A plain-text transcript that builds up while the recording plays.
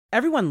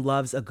Everyone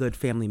loves a good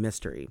family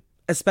mystery,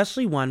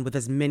 especially one with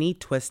as many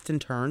twists and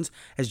turns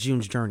as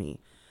June's journey.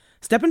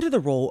 Step into the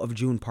role of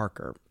June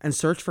Parker and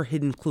search for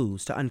hidden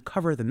clues to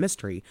uncover the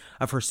mystery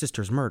of her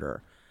sister's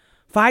murder.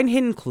 Find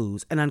hidden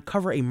clues and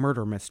uncover a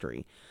murder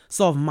mystery.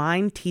 Solve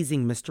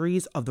mind-teasing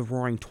mysteries of the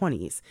Roaring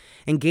Twenties.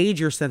 Engage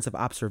your sense of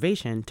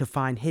observation to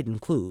find hidden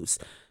clues.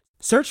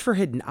 Search for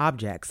hidden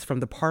objects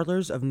from the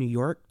parlors of New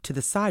York to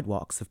the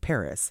sidewalks of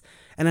Paris,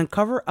 and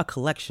uncover a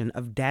collection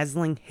of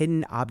dazzling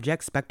hidden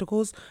object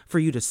spectacles for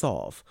you to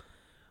solve.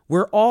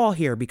 We're all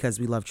here because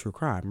we love true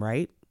crime,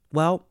 right?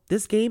 Well,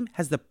 this game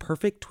has the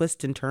perfect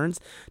twists and turns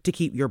to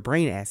keep your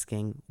brain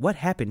asking, what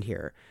happened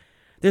here?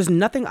 There's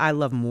nothing I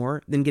love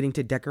more than getting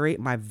to decorate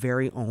my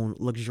very own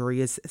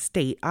luxurious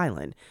state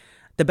island.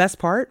 The best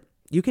part?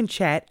 You can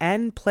chat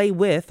and play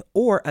with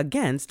or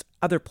against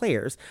other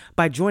players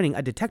by joining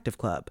a detective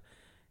club.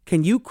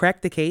 Can you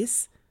crack the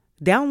case?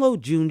 Download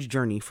June's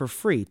Journey for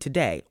free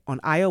today on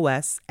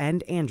iOS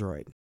and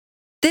Android.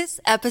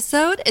 This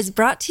episode is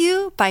brought to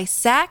you by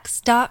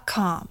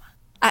Sax.com.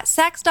 At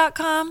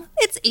Sax.com,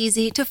 it's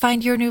easy to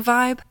find your new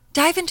vibe.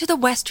 Dive into the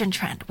Western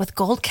trend with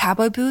gold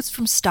cowboy boots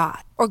from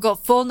Stott, or go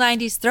full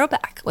 90s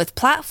throwback with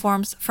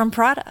platforms from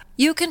Prada.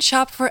 You can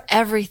shop for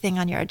everything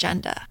on your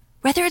agenda,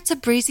 whether it's a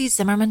breezy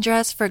Zimmermann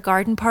dress for a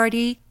garden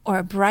party or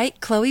a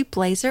bright Chloe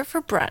blazer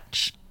for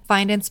brunch.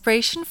 Find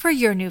inspiration for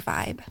your new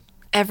vibe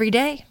every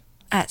day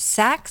at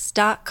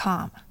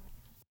Sax.com.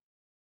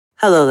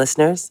 Hello,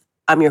 listeners.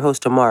 I'm your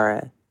host,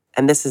 Amara,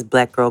 and this is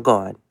Black Girl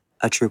Gone,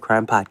 a true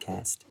crime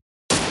podcast.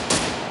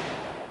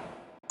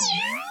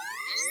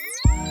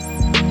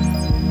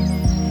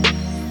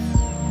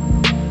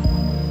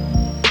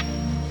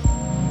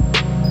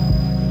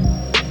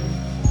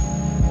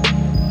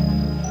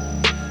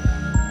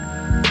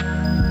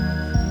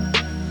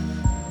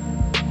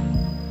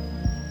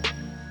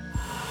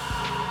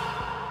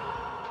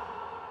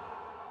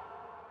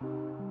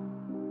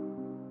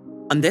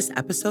 On this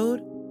episode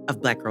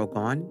of Black Girl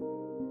Gone,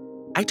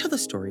 I tell the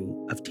story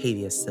of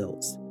Tavia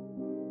Sills,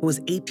 who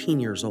was 18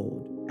 years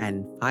old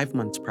and 5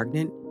 months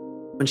pregnant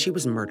when she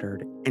was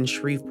murdered in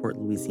Shreveport,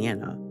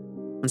 Louisiana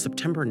on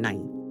September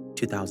 9,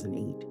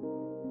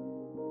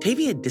 2008.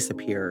 Tavia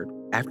disappeared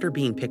after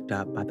being picked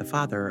up by the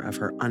father of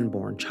her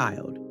unborn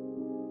child.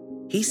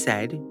 He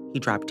said he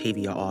dropped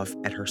Tavia off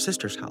at her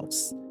sister's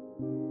house,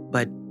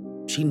 but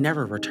she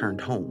never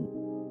returned home,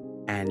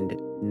 and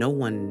no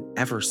one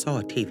ever saw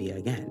Tavia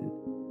again.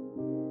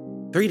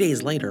 3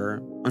 days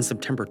later, on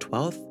September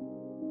 12th,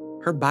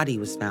 her body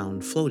was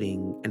found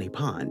floating in a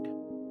pond.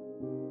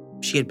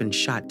 She had been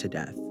shot to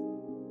death.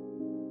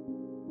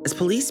 As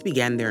police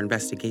began their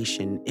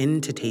investigation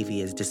into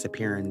Tavia's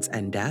disappearance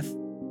and death,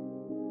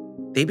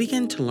 they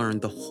began to learn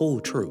the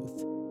whole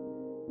truth,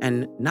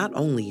 and not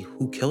only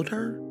who killed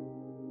her,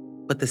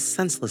 but the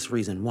senseless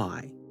reason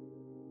why.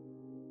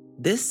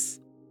 This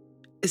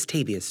is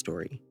Tavia's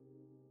story.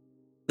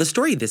 The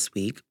story this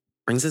week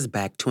brings us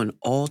back to an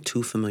all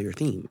too familiar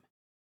theme: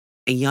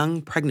 a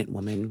young pregnant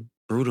woman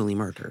brutally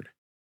murdered.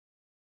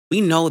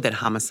 We know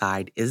that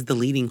homicide is the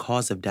leading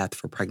cause of death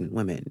for pregnant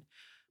women,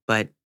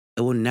 but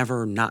it will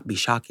never not be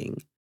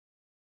shocking.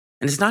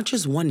 And it's not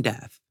just one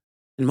death.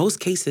 In most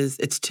cases,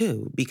 it's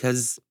two,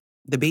 because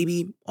the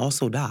baby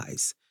also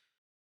dies.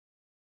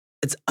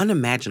 It's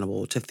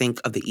unimaginable to think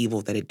of the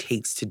evil that it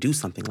takes to do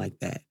something like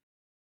that,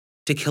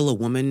 to kill a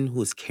woman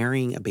who is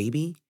carrying a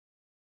baby.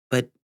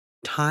 But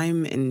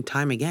time and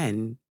time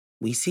again,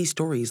 we see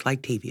stories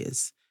like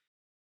Tavia's.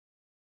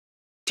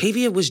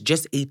 Tavia was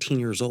just 18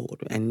 years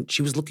old, and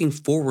she was looking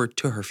forward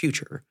to her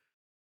future.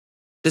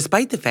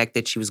 Despite the fact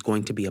that she was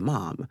going to be a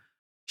mom,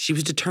 she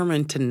was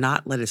determined to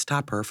not let it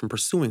stop her from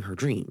pursuing her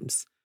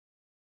dreams.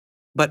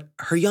 But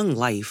her young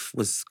life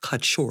was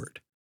cut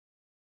short.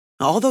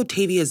 Although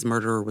Tavia's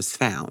murderer was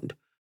found,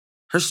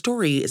 her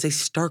story is a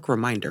stark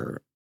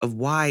reminder of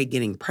why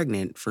getting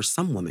pregnant for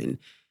some women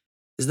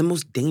is the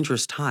most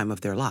dangerous time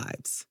of their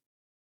lives.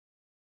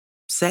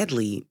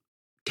 Sadly,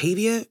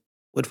 Tavia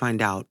would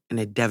find out in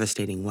a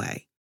devastating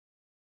way.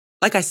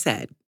 Like I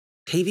said,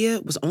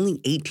 Tavia was only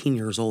 18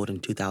 years old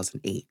in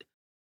 2008.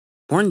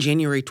 Born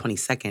January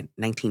 22nd,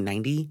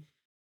 1990,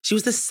 she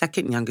was the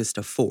second youngest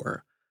of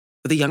four,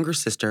 with a younger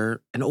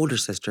sister, an older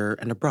sister,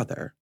 and a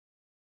brother.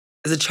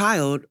 As a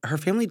child, her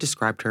family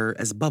described her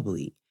as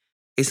bubbly,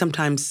 a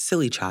sometimes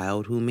silly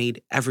child who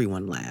made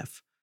everyone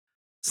laugh,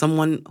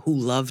 someone who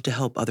loved to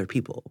help other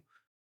people.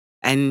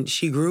 And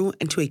she grew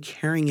into a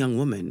caring young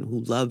woman who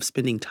loved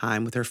spending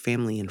time with her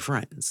family and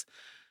friends,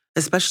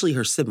 especially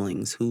her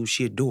siblings, who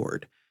she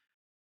adored.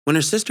 When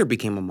her sister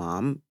became a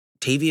mom,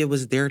 Tavia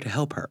was there to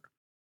help her.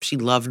 She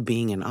loved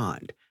being an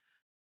aunt.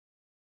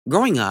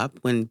 Growing up,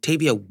 when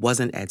Tavia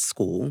wasn't at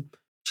school,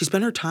 she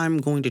spent her time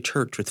going to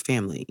church with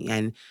family,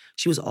 and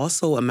she was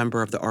also a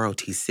member of the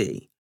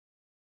ROTC.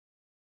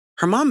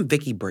 Her mom,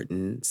 Vicki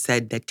Britton,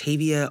 said that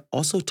Tavia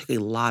also took a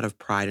lot of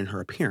pride in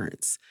her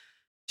appearance.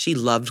 She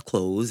loved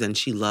clothes and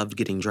she loved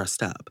getting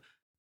dressed up.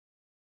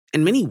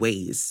 In many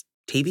ways,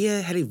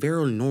 Tavia had a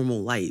very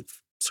normal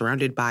life,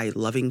 surrounded by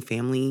loving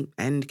family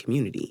and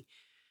community.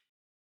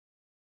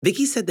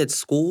 Vicky said that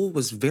school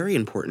was very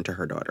important to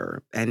her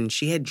daughter, and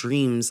she had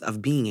dreams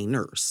of being a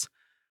nurse.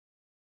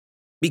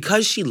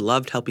 Because she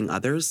loved helping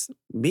others,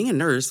 being a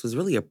nurse was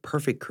really a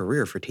perfect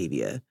career for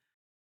Tavia.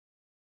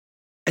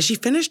 As she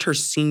finished her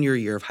senior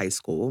year of high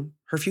school,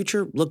 her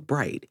future looked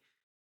bright.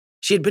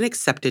 She had been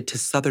accepted to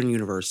Southern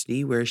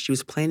University, where she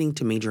was planning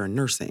to major in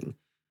nursing.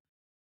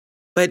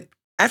 But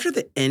after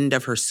the end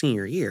of her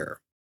senior year,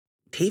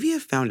 Tavia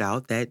found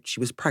out that she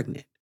was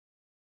pregnant.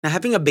 Now,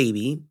 having a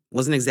baby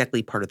wasn't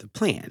exactly part of the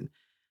plan.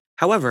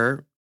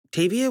 However,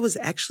 Tavia was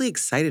actually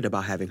excited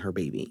about having her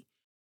baby,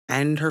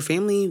 and her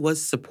family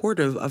was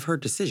supportive of her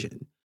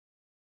decision.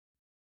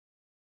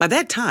 By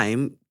that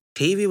time,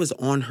 Tavia was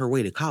on her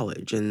way to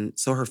college, and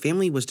so her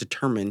family was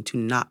determined to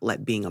not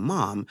let being a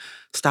mom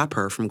stop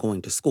her from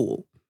going to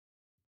school.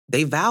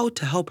 They vowed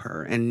to help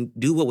her and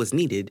do what was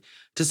needed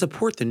to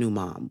support the new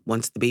mom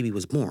once the baby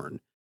was born.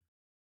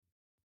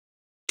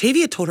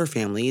 Tavia told her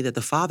family that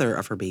the father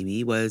of her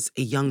baby was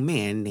a young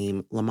man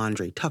named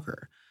Lamondre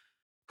Tucker,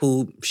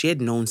 who she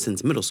had known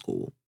since middle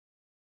school.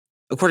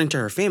 According to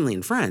her family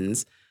and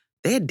friends,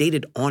 they had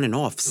dated on and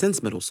off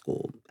since middle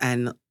school,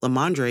 and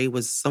Lamondre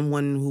was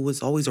someone who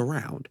was always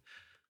around.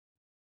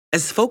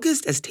 As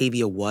focused as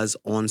Tavia was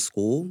on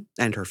school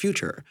and her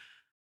future,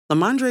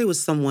 Lamondre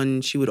was someone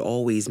she would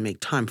always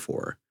make time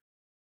for.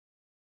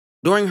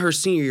 During her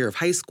senior year of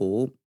high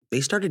school,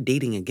 they started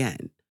dating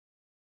again.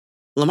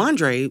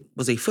 Lamondre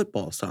was a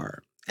football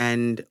star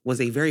and was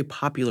a very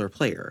popular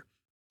player,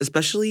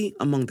 especially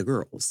among the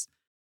girls.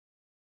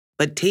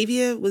 But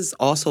Tavia was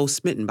also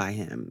smitten by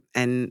him,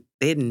 and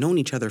they had known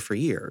each other for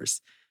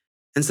years.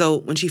 And so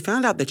when she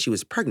found out that she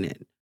was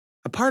pregnant,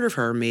 a part of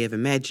her may have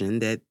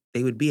imagined that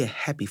they would be a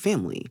happy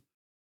family.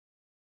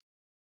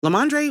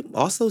 Lamondre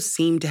also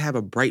seemed to have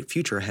a bright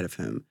future ahead of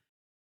him.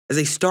 As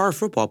a star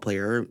football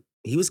player,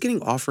 he was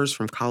getting offers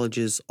from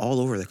colleges all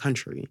over the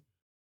country.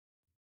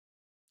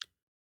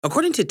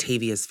 According to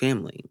Tavia's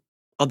family,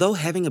 although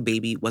having a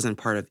baby wasn't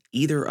part of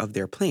either of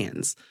their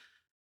plans,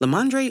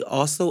 Lamondre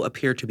also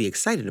appeared to be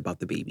excited about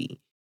the baby.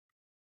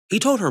 He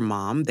told her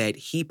mom that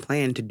he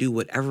planned to do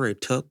whatever it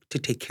took to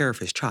take care of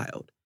his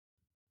child.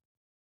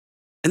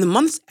 In the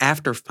months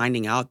after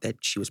finding out that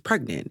she was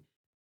pregnant,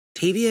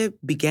 Tavia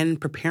began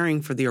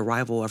preparing for the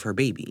arrival of her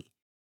baby.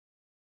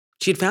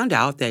 She had found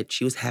out that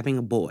she was having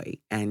a boy,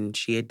 and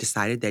she had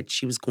decided that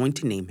she was going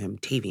to name him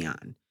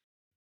Tavion.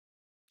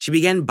 She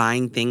began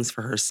buying things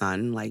for her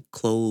son, like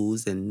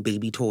clothes and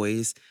baby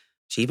toys.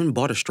 She even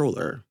bought a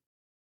stroller.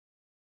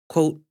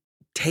 Quote,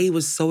 Tay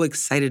was so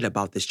excited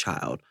about this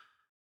child.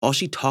 All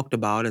she talked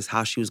about is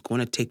how she was going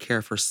to take care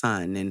of her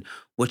son and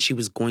what she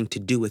was going to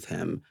do with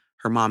him,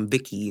 her mom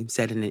Vicky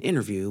said in an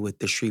interview with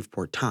the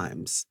Shreveport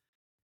Times.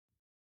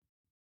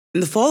 In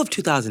the fall of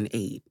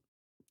 2008,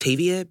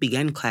 Tavia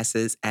began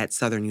classes at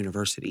Southern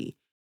University.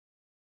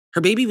 Her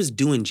baby was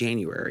due in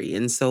January,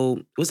 and so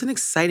it was an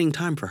exciting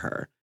time for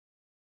her.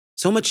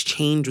 So much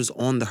change was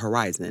on the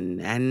horizon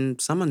and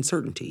some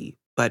uncertainty,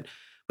 but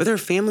with her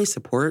family's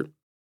support,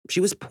 she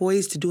was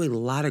poised to do a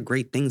lot of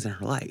great things in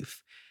her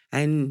life,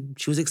 and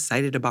she was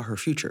excited about her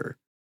future.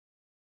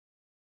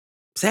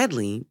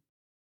 Sadly,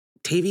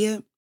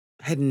 Tavia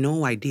had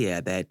no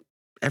idea that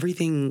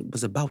everything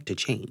was about to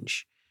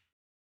change.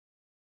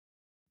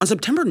 On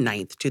September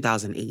 9th,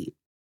 2008,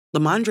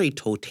 Lamondre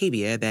told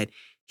Tavia that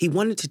he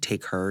wanted to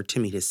take her to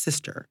meet his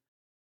sister.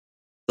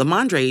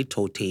 Lamondre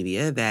told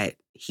Tavia that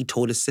he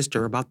told his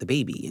sister about the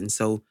baby, and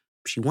so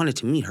she wanted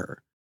to meet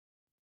her.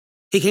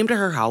 He came to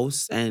her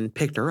house and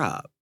picked her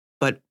up,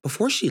 but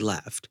before she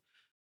left,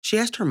 she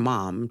asked her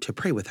mom to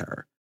pray with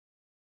her.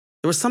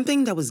 There was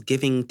something that was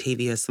giving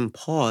Tavia some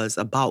pause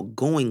about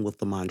going with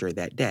Lamondre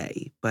that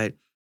day, but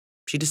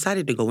she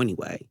decided to go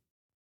anyway.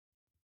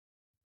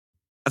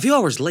 A few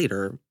hours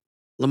later,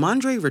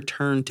 Lamondre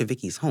returned to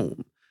Vicky's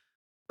home,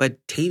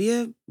 but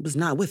Tavia was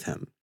not with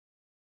him.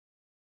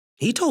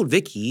 He told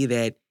Vicky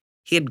that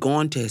he had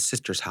gone to his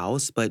sister's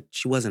house, but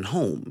she wasn't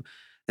home,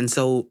 and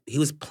so he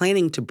was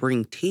planning to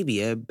bring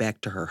Tavia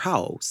back to her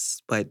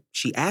house, but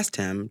she asked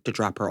him to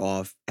drop her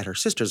off at her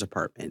sister's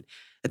apartment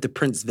at the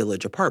Prince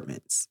Village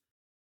Apartments.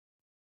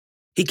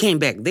 He came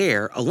back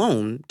there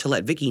alone to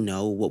let Vicky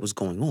know what was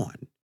going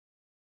on.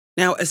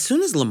 Now, as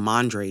soon as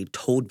Lamondre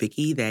told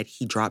Vicky that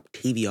he dropped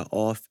Tavia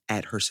off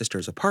at her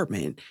sister's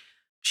apartment,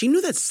 she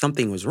knew that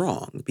something was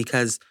wrong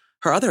because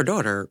her other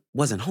daughter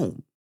wasn't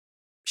home.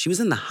 She was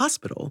in the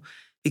hospital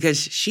because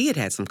she had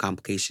had some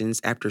complications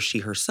after she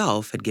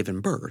herself had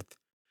given birth.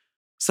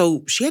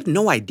 So she had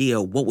no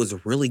idea what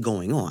was really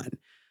going on.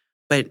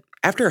 But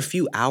after a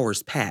few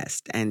hours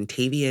passed and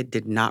Tavia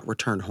did not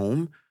return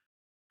home,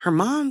 her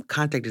mom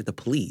contacted the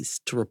police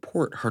to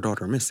report her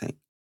daughter missing.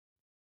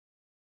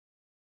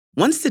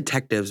 Once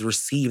detectives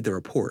received the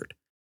report,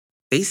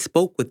 they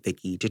spoke with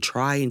Vicky to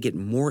try and get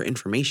more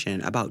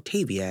information about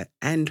Tavia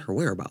and her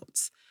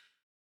whereabouts.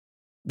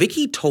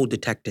 Vicky told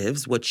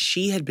detectives what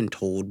she had been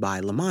told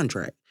by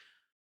Lamondre,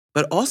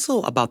 but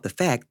also about the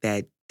fact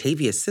that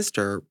Tavia's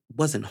sister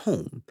wasn't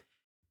home,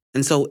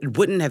 and so it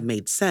wouldn't have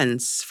made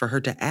sense for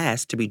her to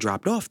ask to be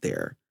dropped off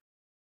there.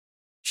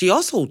 She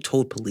also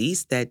told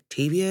police that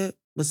Tavia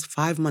was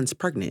 5 months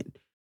pregnant,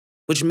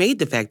 which made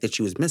the fact that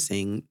she was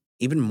missing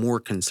even more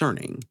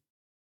concerning.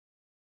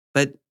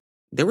 But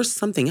there was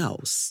something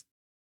else,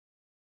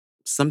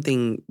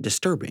 something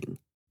disturbing.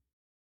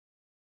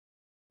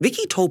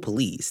 Vicky told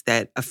police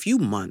that a few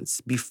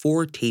months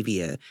before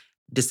Tavia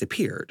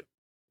disappeared,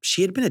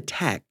 she had been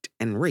attacked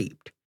and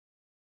raped.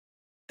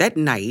 That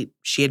night,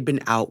 she had been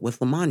out with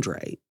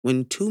Lamondre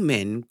when two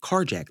men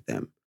carjacked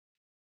them.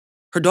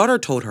 Her daughter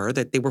told her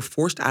that they were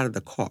forced out of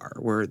the car,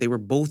 where they were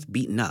both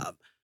beaten up.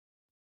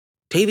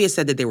 Tavia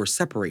said that they were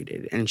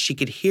separated, and she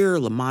could hear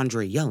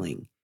Lamondre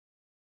yelling.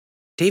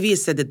 Tavia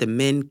said that the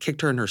men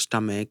kicked her in her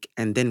stomach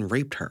and then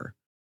raped her.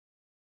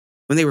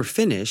 When they were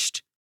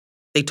finished,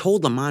 they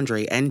told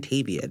Lamondre and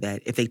Tavia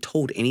that if they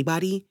told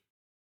anybody,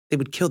 they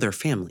would kill their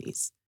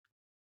families.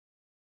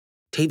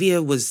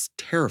 Tavia was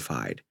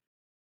terrified.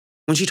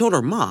 When she told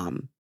her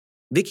mom,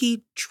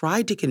 Vicky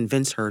tried to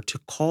convince her to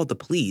call the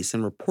police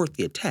and report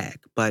the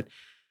attack, but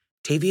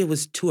Tavia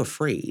was too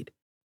afraid.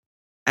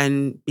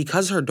 And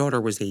because her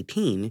daughter was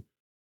 18,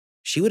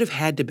 she would have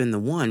had to have been the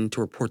one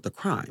to report the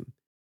crime.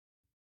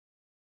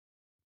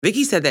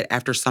 Vicky said that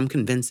after some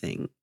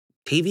convincing,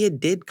 Tavia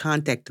did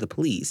contact the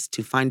police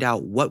to find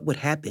out what would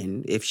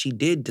happen if she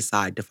did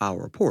decide to file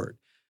a report.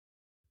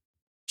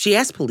 She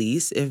asked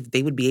police if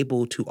they would be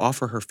able to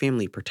offer her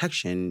family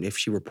protection if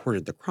she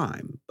reported the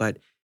crime, but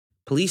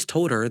police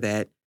told her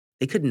that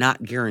they could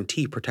not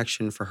guarantee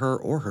protection for her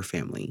or her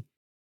family.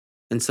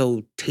 And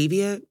so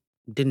Tavia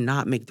did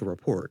not make the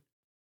report.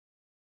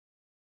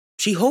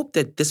 She hoped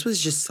that this was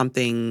just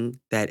something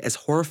that, as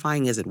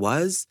horrifying as it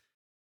was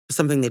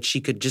something that she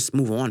could just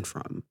move on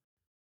from.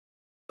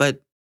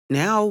 But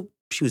now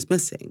she was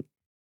missing.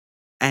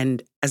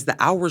 And as the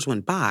hours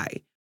went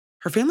by,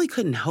 her family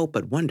couldn't help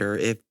but wonder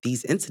if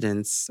these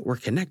incidents were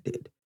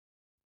connected.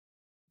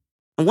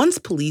 And once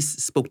police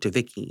spoke to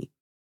Vicky,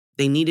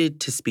 they needed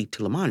to speak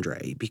to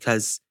Lamondre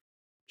because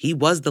he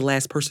was the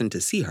last person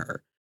to see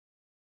her.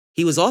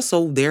 He was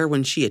also there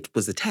when she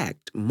was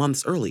attacked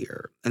months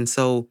earlier, and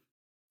so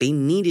they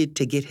needed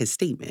to get his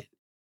statement.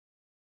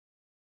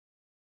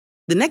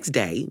 The next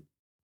day,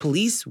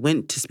 police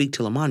went to speak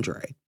to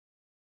Lamondre.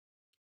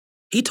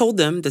 He told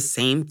them the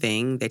same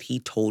thing that he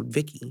told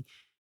Vicky,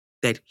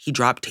 that he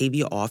dropped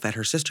Tavia off at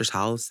her sister's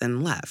house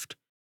and left.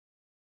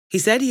 He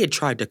said he had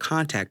tried to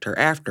contact her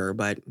after,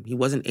 but he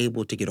wasn't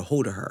able to get a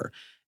hold of her,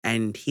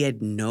 and he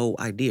had no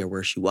idea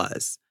where she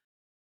was.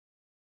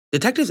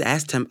 Detectives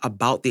asked him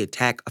about the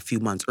attack a few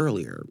months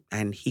earlier,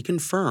 and he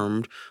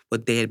confirmed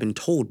what they had been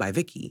told by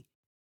Vicky.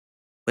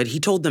 But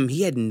he told them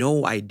he had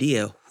no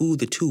idea who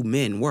the two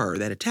men were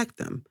that attacked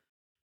them.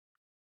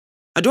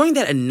 Now, during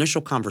that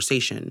initial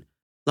conversation,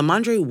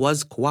 Lamondre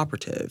was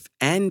cooperative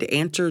and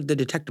answered the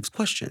detectives'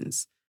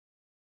 questions.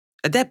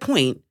 At that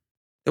point,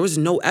 there was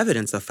no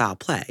evidence of foul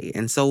play,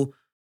 and so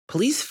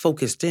police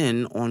focused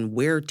in on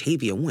where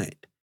Tavia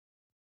went.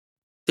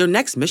 Their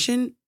next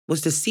mission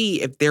was to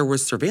see if there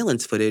was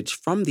surveillance footage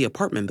from the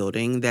apartment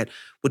building that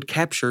would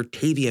capture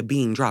Tavia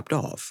being dropped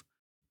off.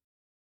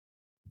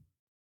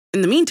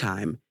 In the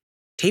meantime,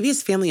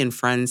 Tavia's family and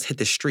friends hit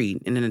the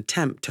street in an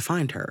attempt to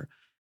find her.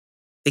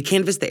 They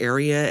canvassed the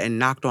area and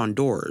knocked on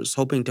doors,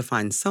 hoping to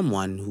find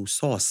someone who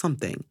saw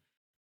something.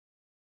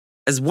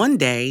 As one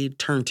day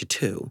turned to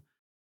two,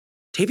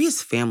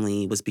 Tavia's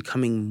family was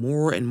becoming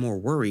more and more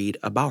worried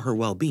about her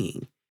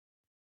well-being.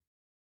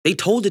 They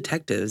told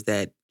detectives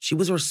that she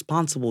was a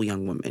responsible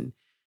young woman,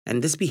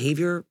 and this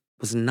behavior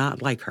was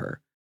not like her.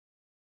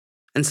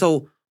 And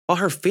so, while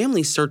her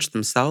family searched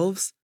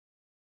themselves,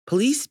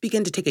 police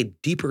began to take a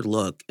deeper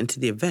look into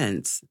the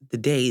events the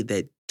day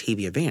that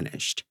Tavia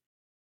vanished.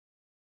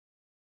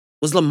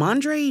 Was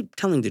Lamondre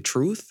telling the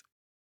truth?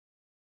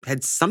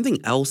 Had something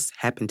else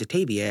happened to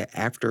Tavia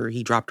after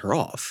he dropped her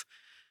off?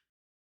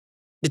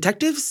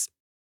 Detectives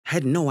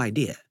had no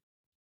idea.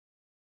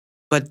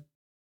 But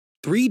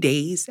 3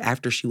 days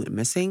after she went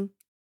missing,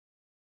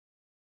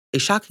 a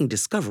shocking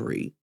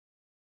discovery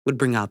would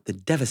bring out the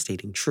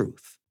devastating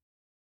truth.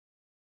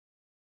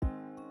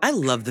 I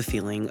love the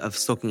feeling of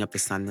soaking up the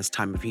sun this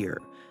time of year,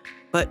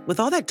 but with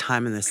all that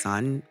time in the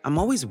sun, I'm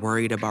always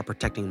worried about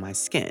protecting my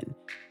skin.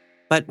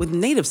 But with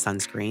native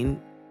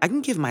sunscreen, I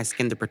can give my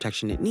skin the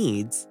protection it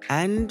needs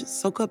and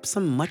soak up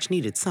some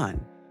much-needed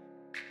sun.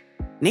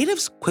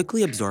 Native's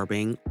quickly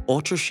absorbing,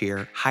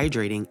 ultra-sheer,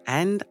 hydrating,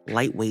 and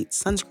lightweight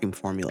sunscreen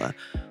formula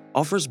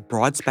offers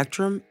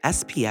broad-spectrum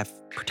SPF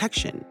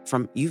protection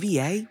from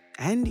UVA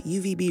and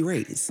UVB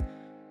rays.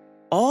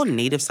 All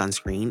Native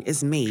sunscreen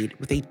is made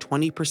with a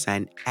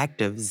 20%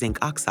 active zinc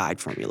oxide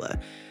formula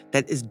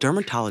that is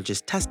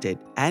dermatologist tested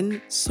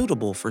and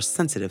suitable for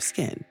sensitive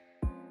skin.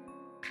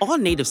 All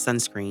Native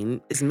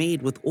sunscreen is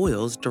made with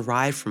oils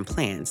derived from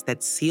plants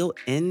that seal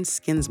in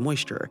skin's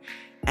moisture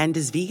and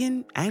is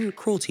vegan and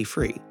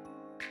cruelty-free.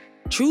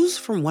 Choose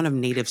from one of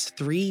Native's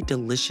 3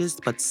 delicious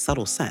but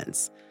subtle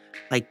scents,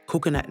 like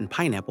coconut and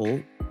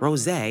pineapple,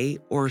 rosé,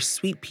 or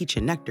sweet peach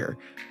and nectar,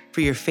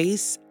 for your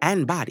face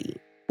and body,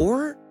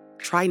 or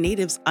try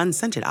Native's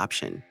unscented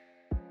option.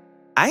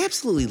 I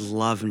absolutely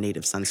love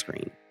Native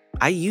sunscreen.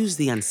 I use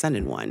the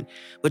unscented one,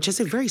 which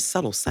has a very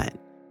subtle scent.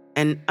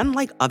 And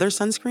unlike other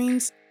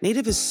sunscreens,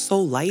 Native is so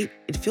light,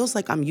 it feels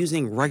like I'm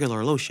using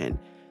regular lotion.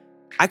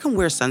 I can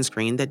wear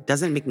sunscreen that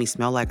doesn't make me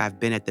smell like I've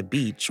been at the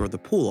beach or the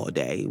pool all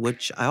day,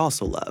 which I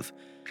also love.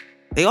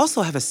 They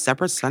also have a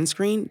separate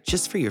sunscreen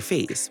just for your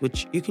face,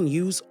 which you can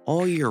use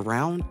all year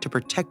round to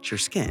protect your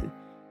skin.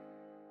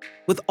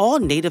 With all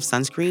Native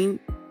sunscreen,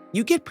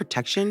 you get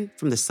protection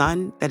from the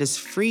sun that is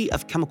free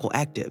of chemical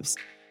actives,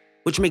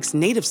 which makes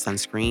Native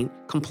sunscreen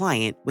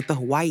compliant with the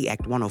Hawaii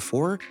Act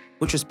 104,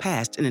 which was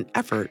passed in an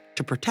effort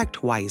to protect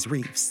Hawaii's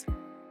reefs.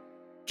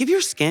 Give your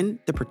skin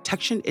the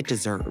protection it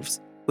deserves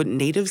with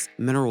Native's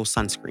mineral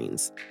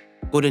sunscreens.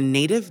 Go to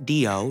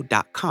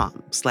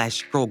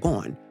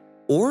nativedeo.com/girlgone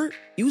or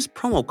use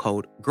promo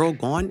code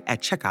GIRLGONE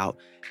at checkout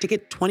to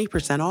get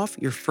 20% off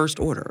your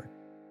first order.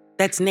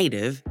 That's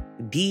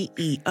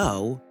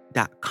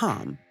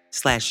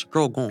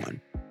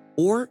nativedeo.com/girlgone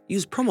or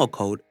use promo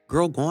code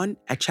GIRLGONE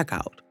at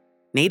checkout.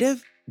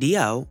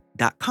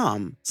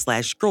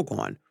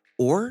 nativedeo.com/girlgone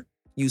or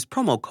use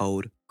promo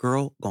code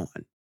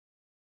GIRLGONE.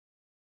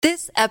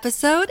 This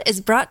episode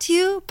is brought to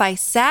you by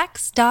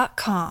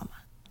Sax.com.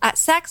 At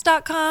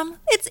Sax.com,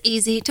 it's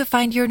easy to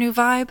find your new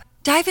vibe.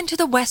 Dive into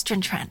the Western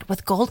trend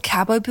with gold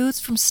cowboy boots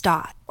from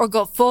Stott, or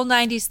go full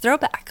 90s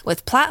throwback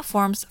with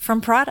platforms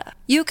from Prada.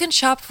 You can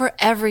shop for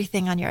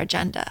everything on your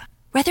agenda,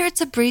 whether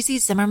it's a breezy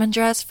Zimmermann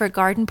dress for a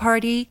garden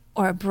party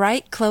or a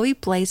bright Chloe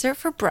blazer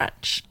for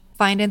brunch.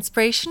 Find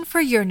inspiration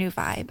for your new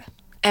vibe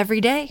every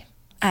day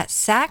at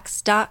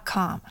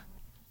Sax.com.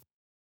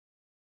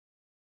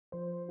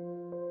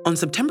 On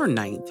September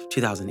 9th,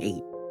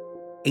 2008,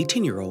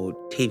 18-year-old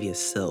Tavia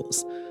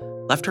Sills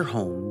left her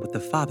home with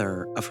the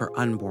father of her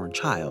unborn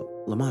child,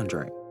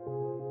 Lamondre.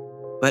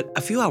 But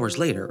a few hours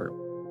later,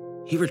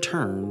 he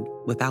returned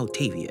without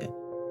Tavia,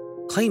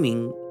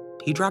 claiming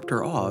he dropped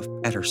her off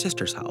at her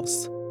sister's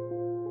house.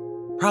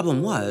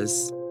 Problem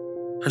was,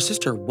 her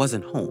sister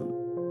wasn't home,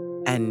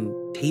 and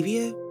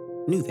Tavia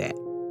knew that.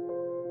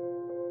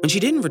 When she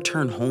didn't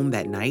return home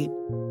that night,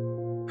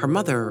 her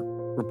mother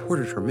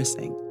reported her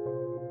missing,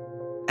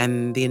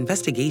 and the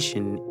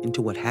investigation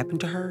into what happened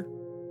to her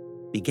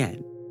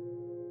began.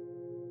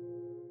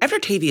 After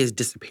Tavia's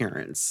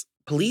disappearance,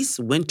 police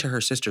went to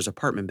her sister's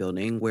apartment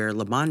building where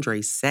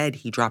Lamondre said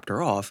he dropped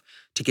her off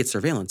to get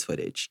surveillance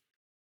footage.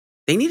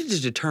 They needed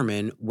to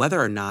determine whether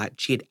or not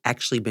she had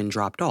actually been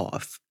dropped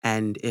off,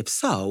 and if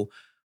so,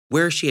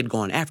 where she had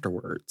gone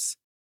afterwards.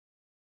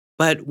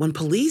 But when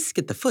police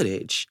get the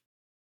footage,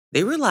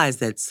 they realize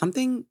that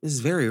something is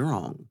very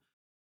wrong,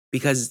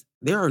 because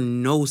there are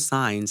no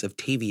signs of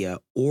Tavia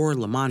or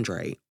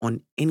Lamondre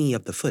on any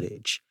of the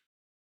footage.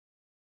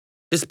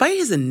 Despite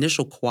his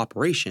initial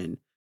cooperation,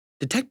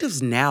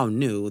 detectives now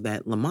knew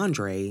that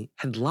Lamondre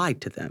had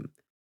lied to them,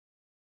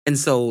 and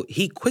so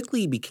he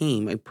quickly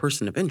became a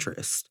person of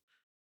interest.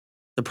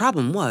 The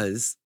problem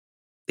was,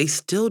 they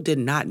still did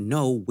not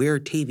know where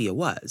Tavia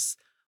was,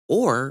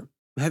 or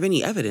have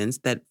any evidence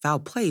that foul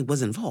play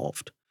was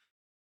involved.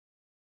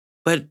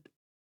 But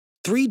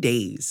 3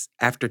 days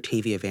after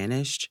Tavia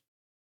vanished,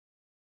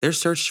 their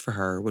search for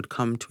her would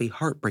come to a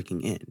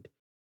heartbreaking end.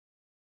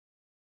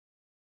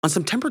 On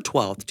September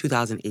 12th,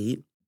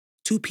 2008,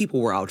 2 people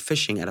were out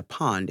fishing at a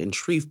pond in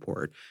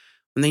Shreveport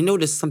when they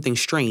noticed something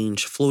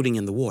strange floating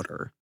in the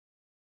water.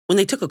 When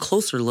they took a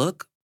closer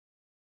look,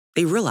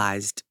 they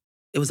realized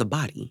it was a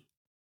body.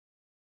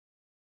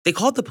 They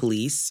called the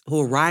police,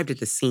 who arrived at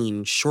the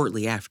scene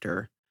shortly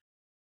after.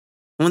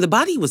 When the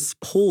body was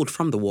pulled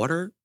from the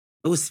water,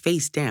 it was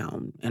face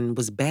down and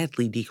was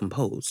badly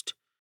decomposed.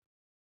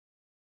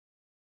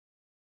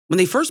 When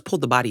they first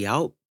pulled the body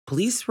out,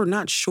 police were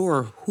not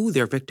sure who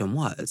their victim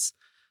was.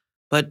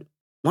 But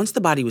once the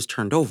body was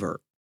turned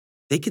over,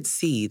 they could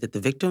see that the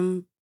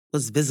victim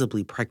was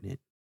visibly pregnant.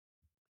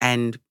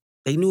 And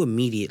they knew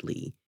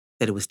immediately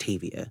that it was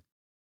Tavia,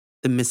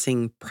 the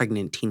missing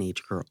pregnant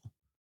teenage girl.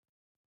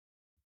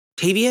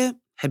 Tavia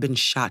had been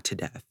shot to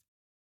death.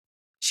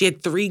 She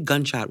had 3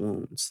 gunshot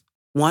wounds,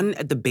 one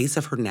at the base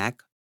of her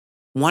neck,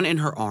 one in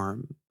her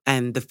arm,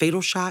 and the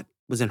fatal shot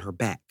was in her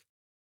back.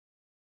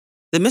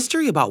 The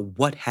mystery about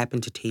what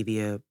happened to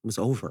Tavia was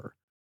over.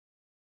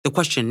 The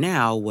question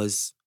now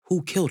was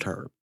who killed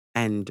her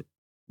and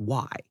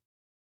why.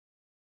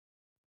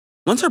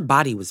 Once her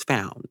body was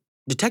found,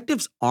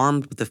 detectives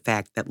armed with the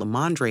fact that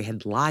Lamondre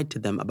had lied to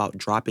them about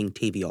dropping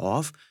Tavia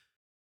off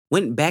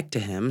went back to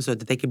him so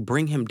that they could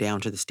bring him down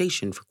to the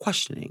station for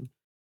questioning.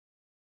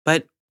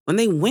 But when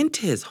they went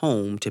to his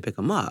home to pick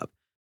him up,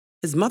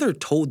 his mother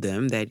told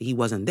them that he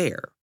wasn't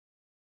there.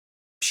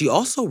 She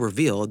also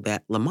revealed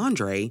that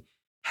Lamondre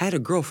had a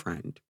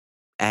girlfriend,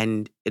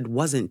 and it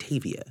wasn't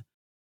Tavia.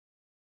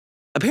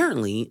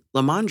 Apparently,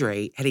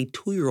 Lamondre had a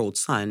 2-year-old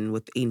son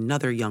with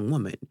another young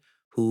woman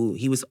who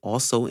he was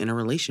also in a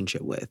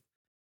relationship with,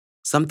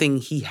 something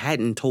he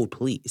hadn't told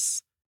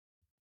police.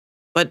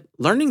 But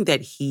learning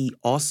that he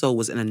also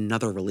was in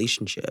another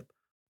relationship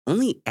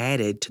only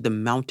added to the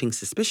mounting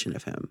suspicion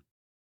of him.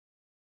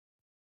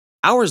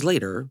 Hours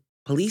later,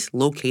 police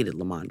located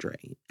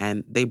Lamondre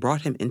and they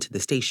brought him into the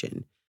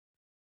station.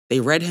 They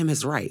read him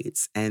his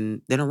rights,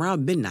 and then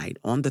around midnight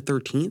on the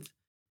 13th,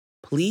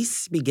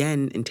 police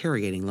began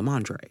interrogating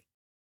Lamondre.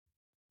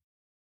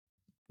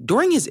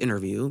 During his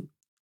interview,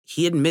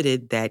 he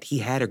admitted that he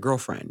had a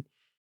girlfriend,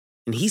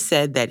 and he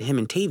said that him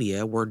and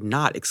Tavia were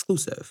not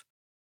exclusive.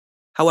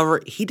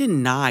 However, he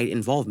denied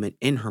involvement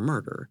in her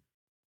murder.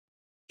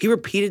 He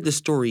repeated the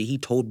story he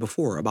told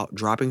before about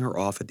dropping her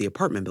off at the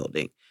apartment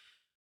building.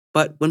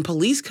 But when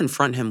police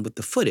confront him with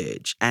the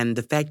footage and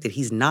the fact that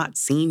he's not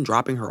seen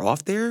dropping her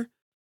off there,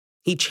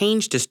 he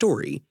changed his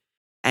story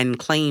and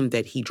claimed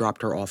that he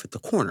dropped her off at the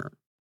corner,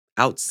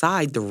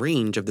 outside the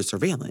range of the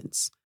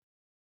surveillance.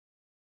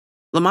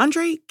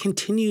 Lamondre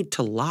continued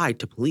to lie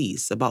to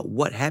police about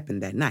what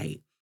happened that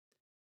night,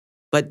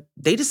 but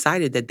they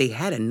decided that they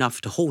had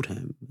enough to hold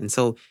him, and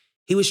so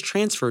he was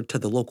transferred to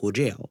the local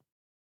jail.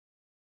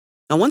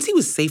 Now, once he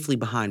was safely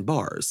behind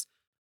bars,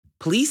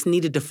 police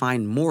needed to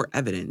find more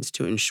evidence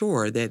to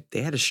ensure that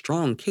they had a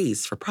strong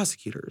case for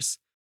prosecutors.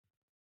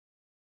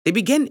 They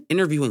began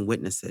interviewing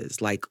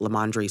witnesses like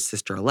Lamondre's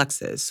sister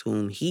Alexis,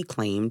 whom he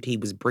claimed he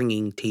was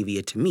bringing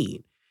Tavia to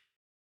meet.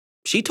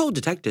 She told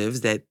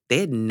detectives that they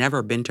had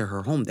never been to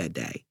her home that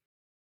day.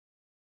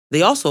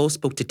 They also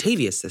spoke to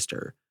Tavia's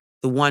sister,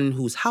 the one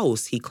whose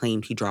house he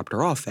claimed he dropped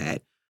her off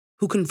at,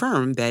 who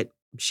confirmed that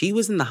she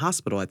was in the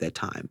hospital at that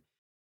time.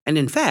 And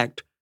in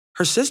fact,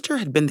 her sister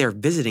had been there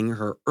visiting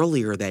her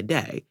earlier that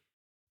day,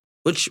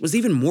 which was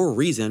even more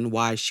reason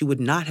why she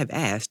would not have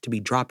asked to be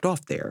dropped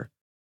off there.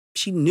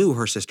 She knew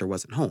her sister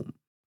wasn't home.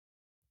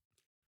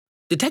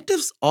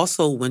 Detectives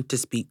also went to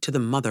speak to the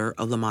mother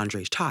of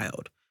Lamondre's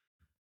child,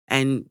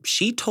 and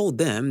she told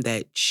them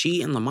that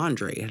she and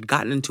Lamondre had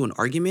gotten into an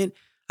argument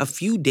a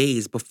few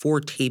days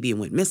before Tavia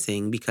went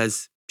missing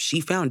because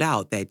she found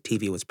out that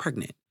Tavia was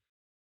pregnant.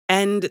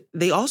 And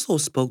they also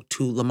spoke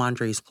to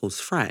Lamondre's close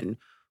friend,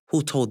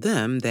 who told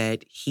them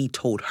that he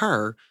told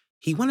her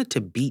he wanted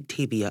to beat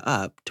Tavia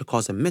up to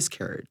cause a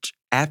miscarriage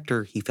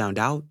after he found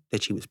out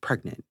that she was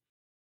pregnant.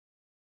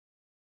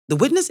 The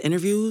witness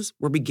interviews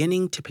were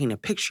beginning to paint a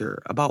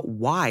picture about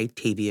why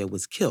Tavia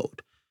was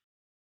killed.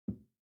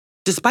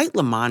 Despite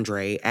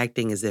Lamondre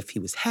acting as if he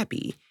was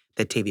happy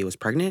that Tavia was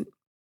pregnant,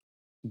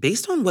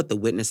 based on what the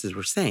witnesses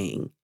were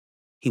saying,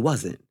 he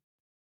wasn't.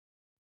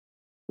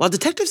 While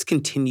detectives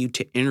continued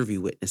to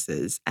interview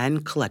witnesses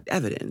and collect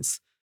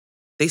evidence,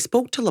 they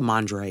spoke to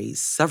Lamondre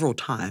several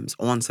times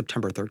on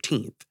September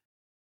 13th.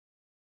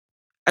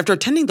 After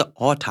attending the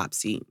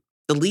autopsy,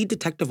 the lead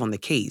detective on the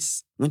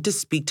case went to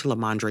speak to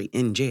Lamondre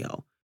in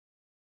jail.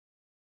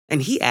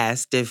 And he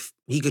asked if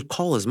he could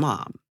call his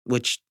mom,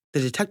 which the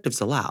detectives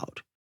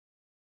allowed.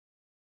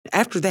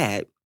 After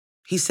that,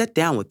 he sat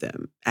down with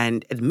them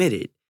and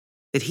admitted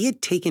that he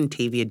had taken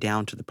Tavia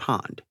down to the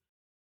pond.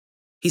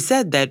 He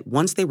said that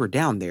once they were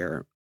down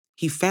there,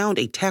 he found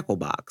a tackle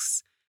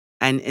box,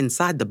 and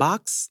inside the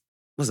box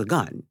was a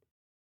gun.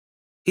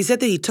 He said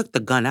that he took the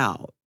gun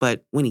out,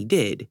 but when he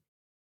did,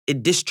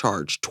 it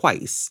discharged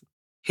twice,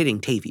 hitting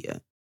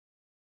Tavia.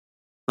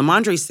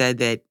 Lamondre said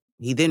that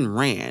he then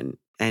ran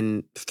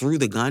and threw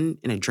the gun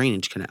in a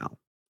drainage canal.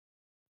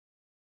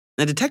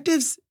 The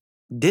detectives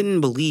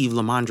didn't believe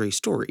Lamondre's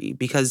story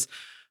because,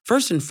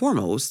 first and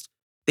foremost,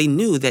 they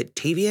knew that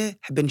Tavia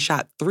had been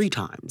shot 3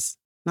 times,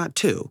 not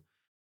 2.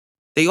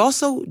 They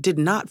also did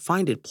not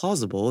find it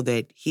plausible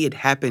that he had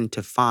happened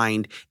to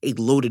find a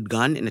loaded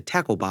gun in a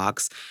tackle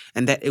box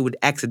and that it would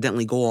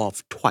accidentally go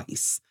off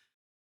twice.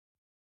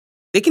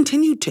 They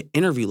continued to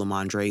interview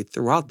Lamondre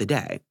throughout the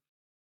day.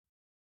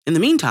 In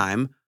the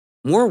meantime,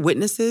 more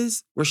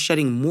witnesses were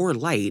shedding more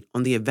light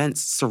on the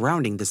events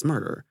surrounding this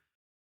murder.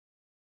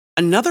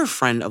 Another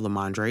friend of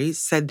Lamondre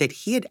said that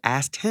he had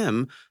asked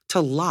him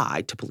to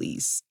lie to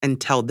police and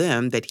tell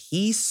them that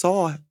he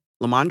saw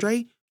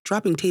Lamondre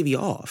dropping Tavia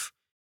off.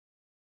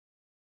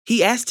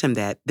 He asked him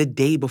that the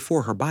day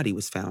before her body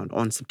was found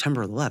on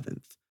September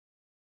 11th.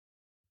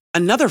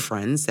 Another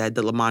friend said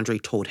that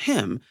Lamondre told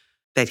him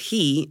that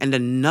he and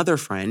another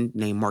friend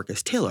named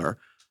Marcus Taylor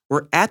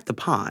were at the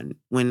pond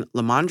when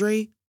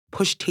Lamondre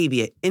pushed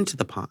Tavia into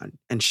the pond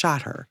and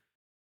shot her.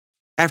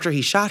 After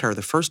he shot her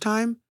the first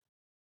time,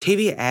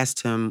 Tavia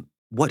asked him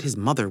what his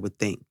mother would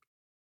think,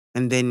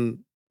 and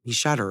then he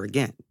shot her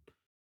again.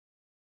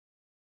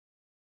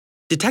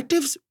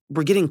 Detectives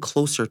were getting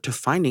closer to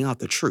finding out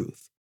the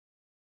truth.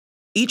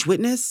 Each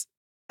witness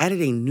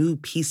added a new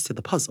piece to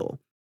the puzzle,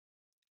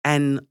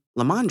 and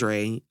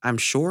Lamondre, I'm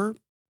sure,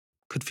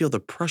 could feel the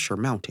pressure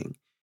mounting.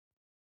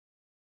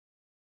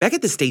 Back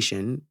at the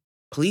station,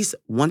 police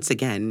once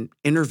again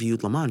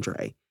interviewed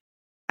Lamondre,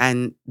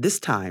 and this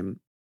time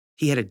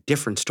he had a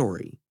different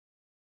story.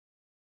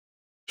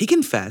 He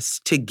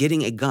confessed to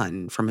getting a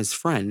gun from his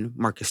friend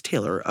Marcus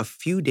Taylor a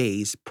few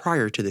days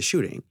prior to the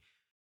shooting.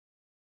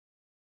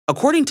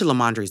 According to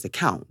Lamondre's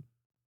account,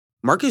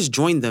 Marcus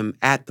joined them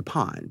at the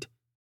pond,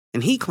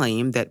 and he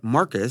claimed that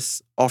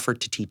Marcus offered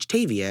to teach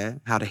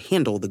Tavia how to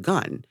handle the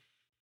gun,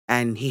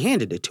 and he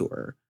handed it to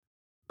her.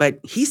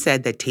 But he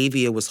said that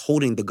Tavia was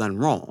holding the gun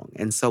wrong,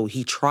 and so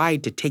he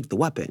tried to take the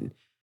weapon,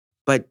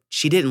 but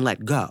she didn't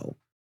let go.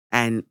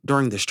 And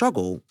during the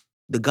struggle,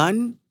 the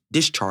gun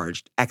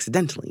discharged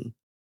accidentally,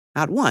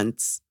 not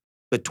once,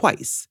 but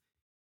twice,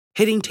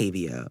 hitting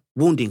Tavia,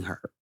 wounding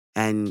her,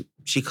 and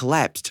she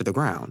collapsed to the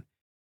ground.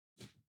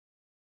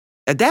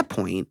 At that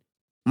point,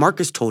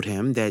 Marcus told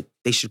him that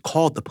they should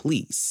call the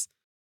police,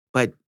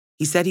 but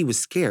he said he was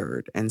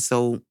scared, and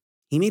so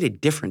he made a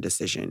different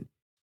decision.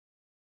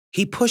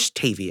 He pushed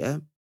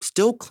Tavia,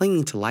 still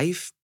clinging to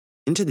life,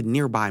 into the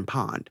nearby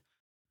pond.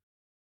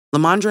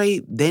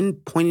 Lamondre then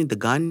pointed the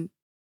gun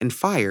and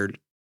fired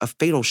a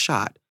fatal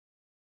shot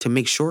to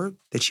make sure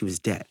that she was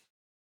dead.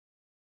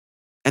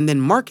 And then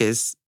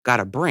Marcus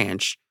got a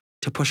branch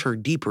to push her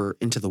deeper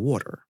into the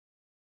water.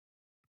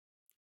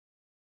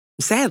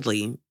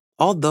 Sadly,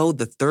 although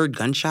the third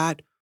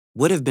gunshot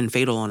would have been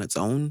fatal on its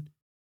own,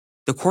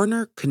 the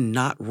coroner could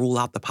not rule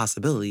out the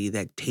possibility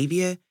that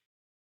Tavia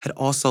had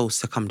also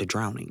succumbed to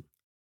drowning.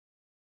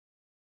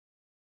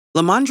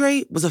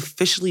 Lamondre was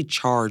officially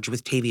charged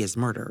with Tavia's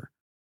murder.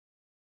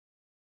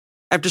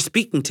 After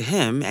speaking to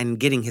him and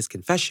getting his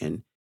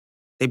confession,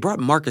 they brought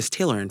Marcus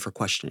Taylor in for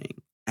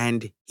questioning,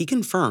 and he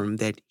confirmed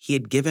that he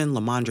had given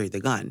Lamondre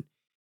the gun.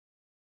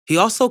 He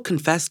also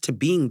confessed to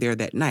being there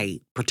that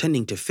night,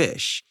 pretending to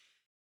fish,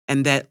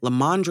 and that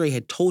Lamondre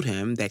had told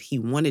him that he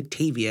wanted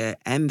Tavia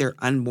and their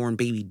unborn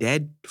baby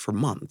dead for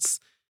months.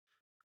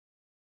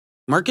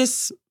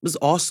 Marcus was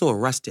also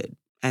arrested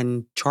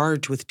and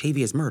charged with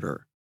Tavia's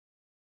murder.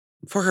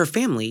 For her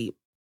family,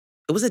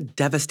 it was a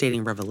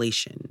devastating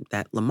revelation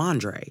that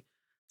Lamondre,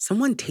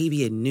 someone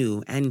Tavia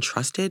knew and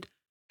trusted,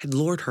 had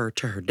lured her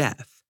to her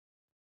death.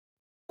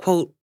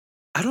 Quote,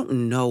 "I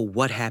don't know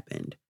what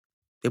happened.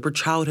 They were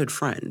childhood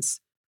friends.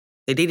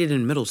 They dated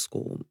in middle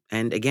school,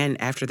 and again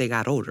after they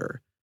got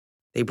older.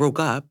 They broke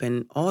up,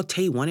 and all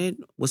Tay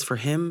wanted was for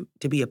him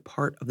to be a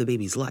part of the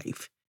baby's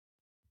life,"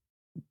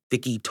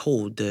 Vicky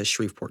told the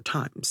Shreveport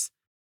Times.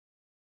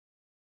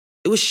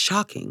 It was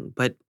shocking,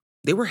 but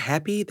they were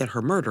happy that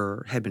her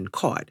murderer had been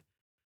caught,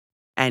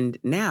 and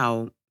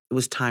now it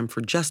was time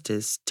for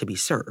justice to be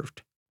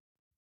served.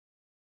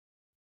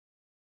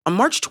 On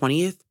March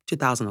 20th,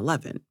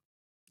 2011,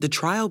 the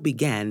trial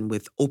began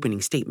with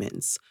opening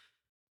statements.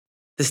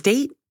 The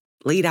state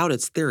laid out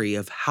its theory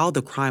of how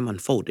the crime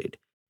unfolded,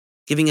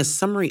 giving a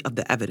summary of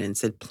the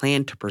evidence it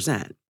planned to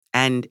present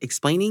and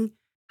explaining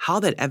how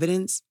that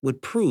evidence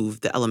would prove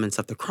the elements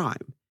of the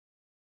crime.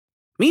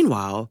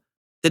 Meanwhile,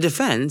 the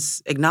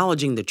defense,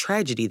 acknowledging the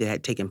tragedy that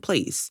had taken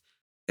place,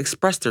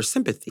 expressed their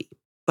sympathy,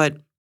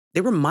 but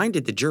they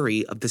reminded the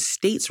jury of the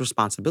state's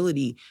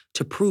responsibility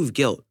to prove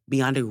guilt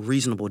beyond a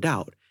reasonable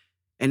doubt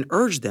and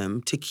urged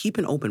them to keep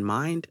an open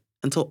mind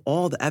until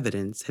all the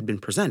evidence had been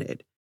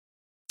presented.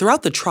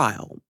 Throughout the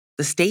trial,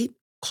 the state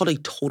called a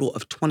total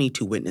of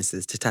 22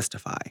 witnesses to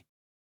testify.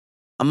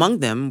 Among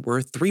them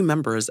were 3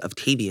 members of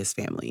Tavia's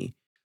family,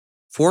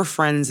 4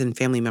 friends and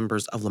family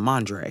members of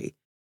Lamondre,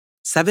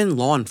 7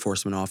 law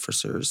enforcement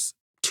officers,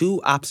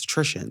 2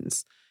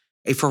 obstetricians,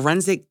 a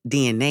forensic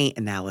DNA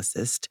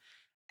analyst,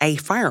 a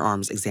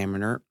firearms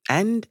examiner,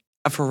 and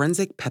a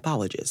forensic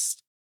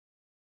pathologist.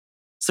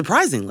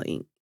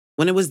 Surprisingly,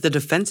 when it was the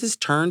defense's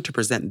turn to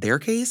present their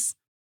case,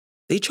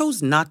 they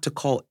chose not to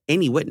call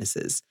any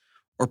witnesses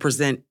or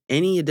present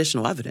any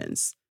additional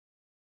evidence.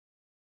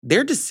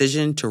 Their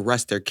decision to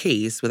rest their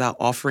case without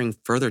offering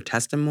further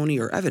testimony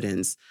or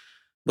evidence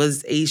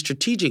was a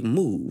strategic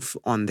move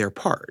on their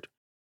part.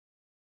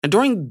 And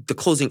during the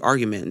closing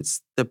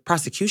arguments, the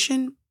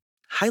prosecution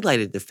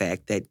highlighted the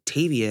fact that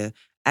Tavia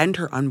and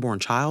her unborn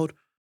child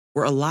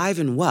were alive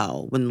and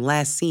well when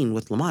last seen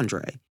with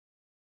Lamondre.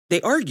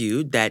 They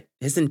argued that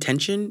his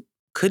intention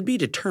could be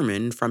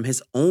determined from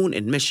his own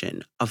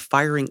admission of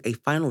firing a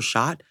final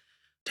shot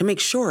to make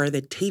sure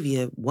that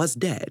Tavia was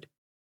dead.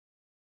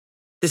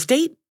 The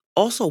state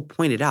also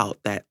pointed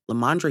out that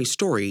Lamondre's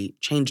story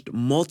changed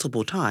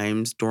multiple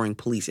times during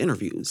police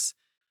interviews.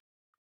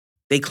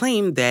 They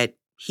claimed that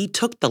he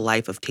took the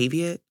life of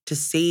Tavia to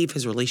save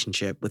his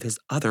relationship with his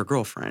other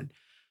girlfriend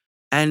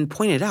and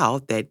pointed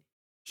out that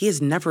he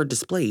has never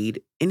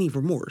displayed any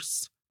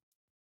remorse.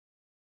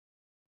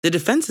 The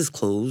defense's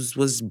close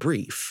was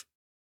brief.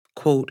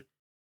 Quote,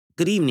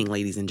 "Good evening,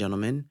 ladies and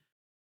gentlemen.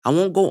 I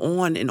won't go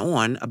on and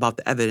on about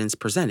the evidence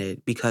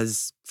presented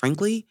because,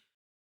 frankly,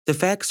 the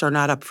facts are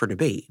not up for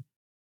debate.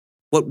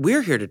 What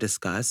we're here to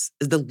discuss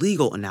is the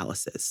legal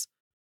analysis.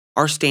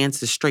 Our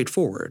stance is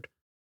straightforward.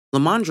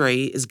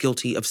 Lamondre is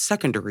guilty of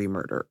second-degree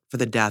murder for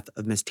the death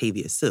of Miss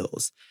Tavia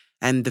Sills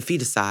and the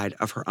feticide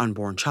of her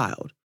unborn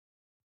child.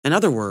 In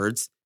other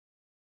words,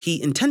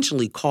 he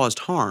intentionally caused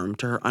harm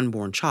to her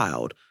unborn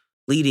child,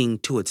 leading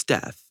to its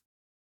death.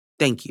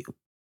 Thank you."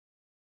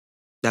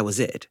 That was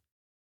it.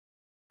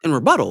 In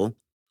rebuttal,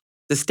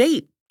 the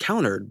state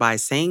countered by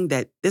saying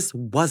that this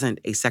wasn't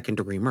a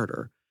second-degree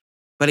murder,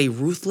 but a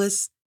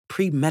ruthless,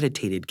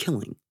 premeditated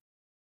killing.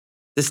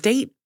 The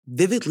state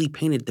vividly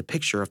painted the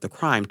picture of the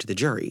crime to the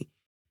jury,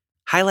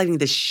 highlighting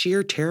the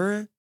sheer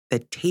terror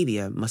that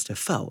Tavia must have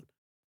felt.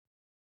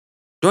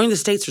 During the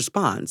state's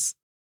response,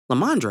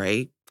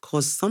 Lamondre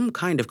caused some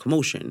kind of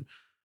commotion,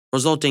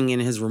 resulting in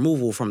his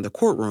removal from the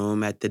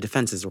courtroom at the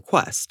defense's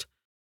request.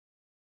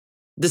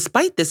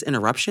 Despite this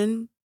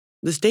interruption,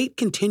 the state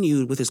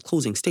continued with his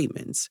closing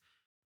statements,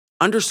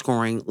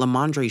 underscoring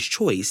Lamondre's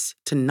choice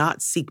to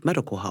not seek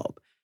medical help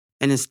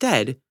and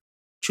instead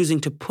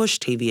choosing to push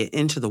Tavia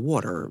into the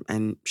water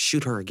and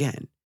shoot her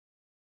again.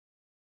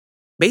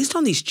 Based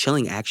on these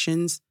chilling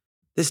actions,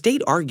 the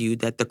state argued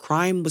that the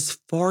crime was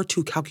far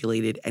too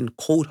calculated and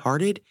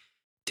cold-hearted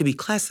to be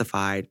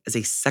classified as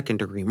a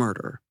second-degree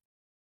murder.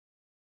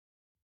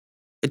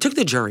 It took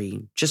the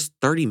jury just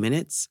 30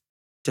 minutes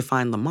to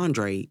find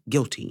Lamondre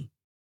guilty.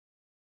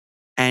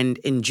 And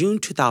in June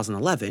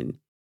 2011,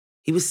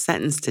 he was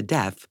sentenced to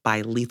death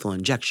by lethal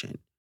injection.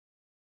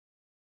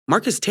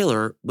 Marcus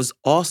Taylor was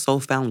also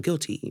found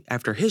guilty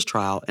after his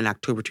trial in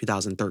October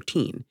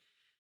 2013,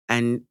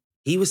 and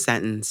he was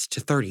sentenced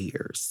to 30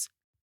 years.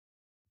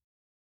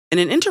 In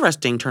an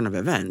interesting turn of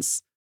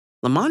events,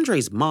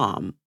 Lamondre's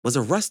mom was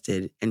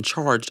arrested and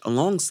charged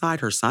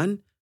alongside her son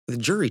with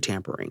jury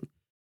tampering.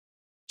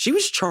 She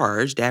was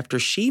charged after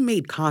she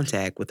made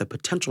contact with a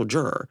potential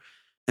juror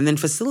and then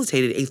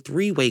facilitated a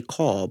three-way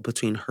call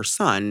between her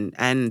son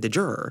and the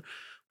juror,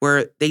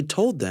 where they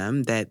told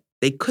them that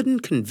they couldn't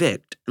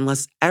convict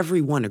unless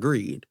everyone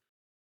agreed.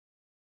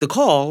 The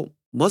call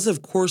was,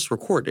 of course,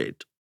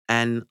 recorded,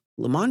 and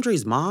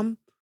Lamondre's mom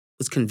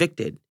was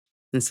convicted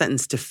and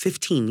sentenced to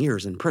 15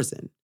 years in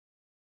prison.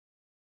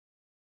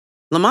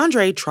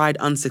 Lamondre tried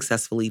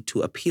unsuccessfully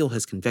to appeal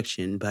his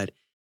conviction, but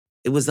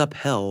it was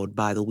upheld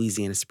by the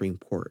Louisiana Supreme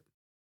Court.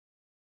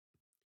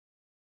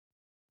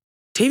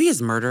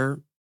 Tavia's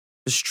murder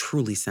was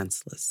truly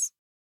senseless.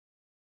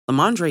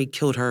 Lamondre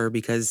killed her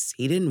because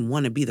he didn't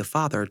want to be the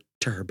father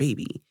to her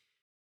baby.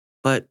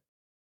 But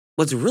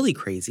what's really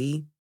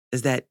crazy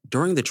is that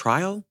during the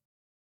trial,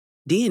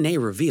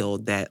 DNA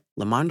revealed that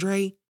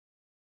Lamondre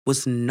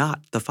was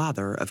not the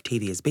father of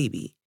Tavia's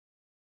baby.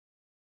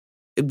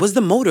 It was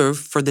the motive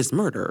for this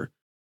murder,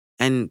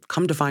 and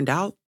come to find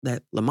out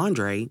that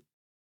Lamondre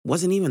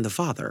wasn't even the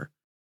father.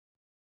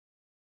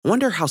 I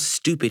wonder how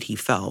stupid he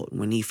felt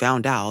when he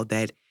found out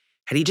that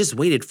had he just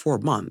waited 4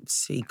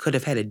 months, he could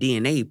have had a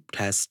DNA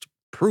test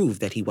prove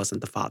that he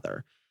wasn't the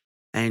father,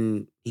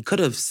 and he could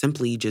have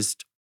simply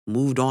just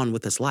moved on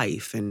with his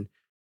life and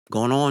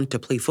gone on to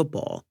play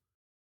football.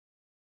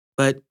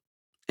 But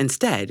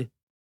instead,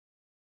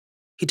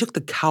 he took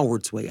the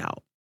coward's way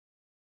out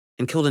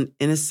and killed an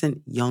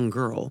innocent young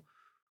girl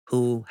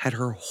who had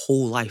her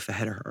whole life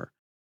ahead of her.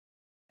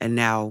 And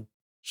now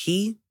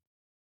he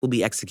will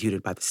be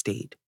executed by the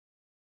state.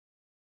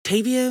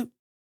 Tavia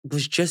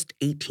was just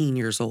 18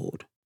 years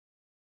old,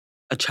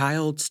 a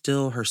child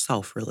still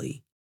herself,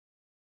 really.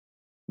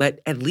 But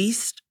at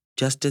least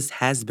justice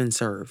has been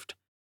served,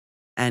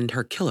 and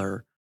her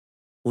killer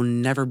will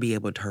never be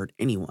able to hurt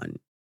anyone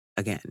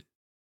again.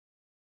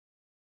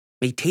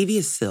 May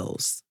Tavia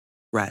Sills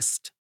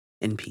rest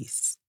in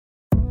peace.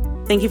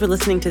 Thank you for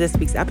listening to this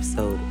week's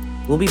episode.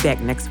 We'll be back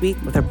next week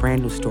with a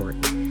brand new story.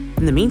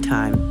 In the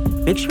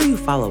meantime, make sure you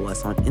follow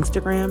us on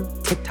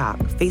Instagram, TikTok,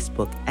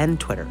 Facebook, and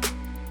Twitter.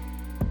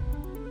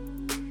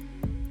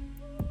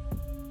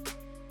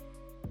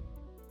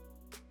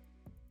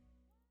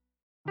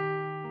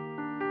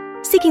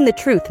 Seeking the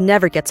truth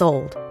never gets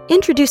old.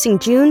 Introducing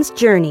June's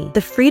Journey,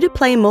 the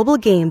free-to-play mobile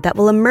game that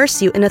will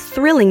immerse you in a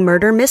thrilling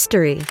murder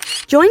mystery.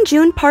 Join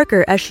June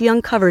Parker as she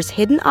uncovers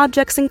hidden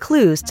objects and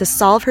clues to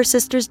solve her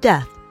sister's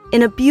death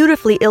in a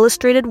beautifully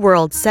illustrated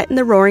world set in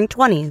the Roaring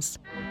 '20s.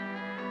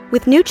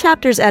 With new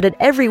chapters added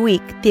every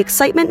week, the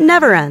excitement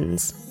never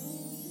ends.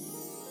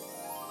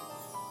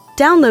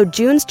 Download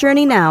June's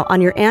Journey now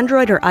on your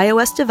Android or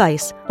iOS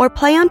device, or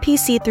play on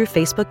PC through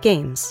Facebook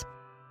Games.